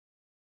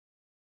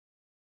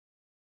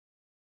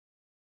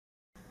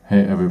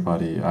Hey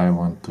everybody, I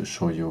want to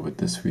show you with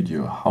this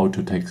video how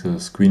to take a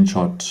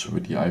screenshot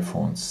with the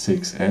iPhone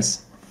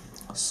 6s.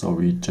 So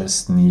we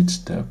just need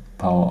the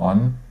power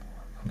on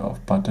and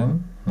off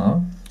button,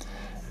 no?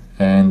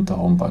 And the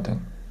home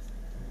button.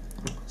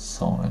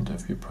 So, and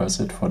if you press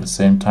it for the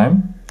same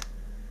time,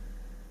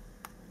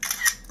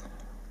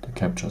 the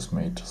capture is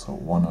made. So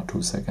 1 or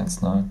 2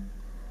 seconds now.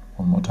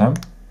 One more time.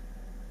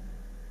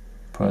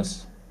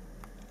 Press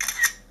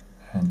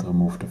and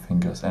remove the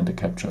fingers and the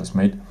capture is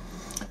made.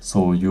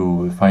 So you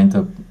will find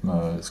the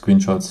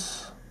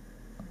screenshots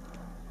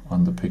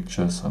on the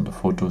pictures, on the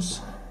photos,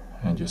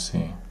 and you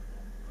see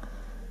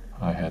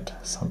I had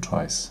some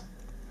tries.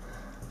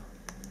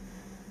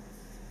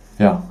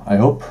 Yeah, I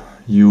hope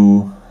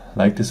you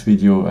like this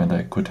video and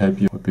I could help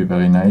you. It would be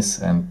very nice,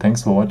 and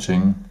thanks for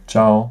watching.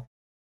 Ciao!